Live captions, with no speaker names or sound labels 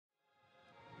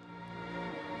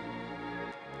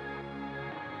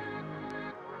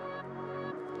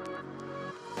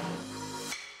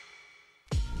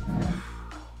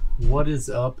What is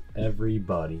up,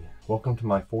 everybody? Welcome to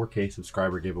my 4K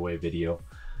subscriber giveaway video.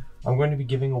 I'm going to be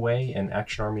giving away an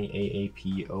Action Army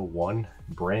AAP-01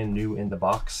 brand new in the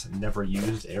box, never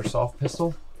used airsoft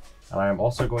pistol. And I am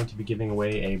also going to be giving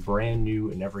away a brand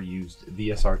new, never used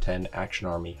Vsr-10 Action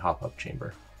Army hop-up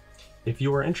chamber. If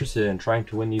you are interested in trying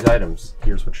to win these items,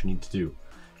 here's what you need to do.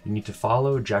 You need to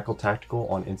follow Jackal Tactical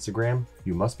on Instagram.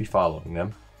 You must be following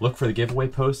them. Look for the giveaway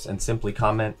post and simply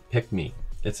comment, "Pick me."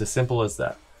 It's as simple as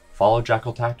that. Follow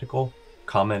Jackal Tactical,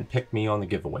 comment "Pick me" on the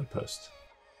giveaway post.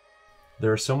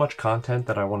 There is so much content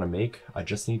that I want to make, I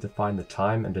just need to find the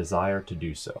time and desire to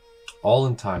do so. All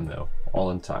in time though, all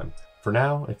in time. For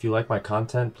now, if you like my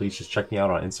content, please just check me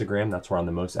out on Instagram, that's where I'm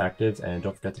the most active, and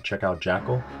don't forget to check out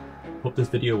Jackal. Hope this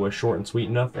video was short and sweet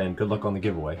enough, and good luck on the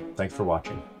giveaway. Thanks for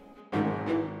watching.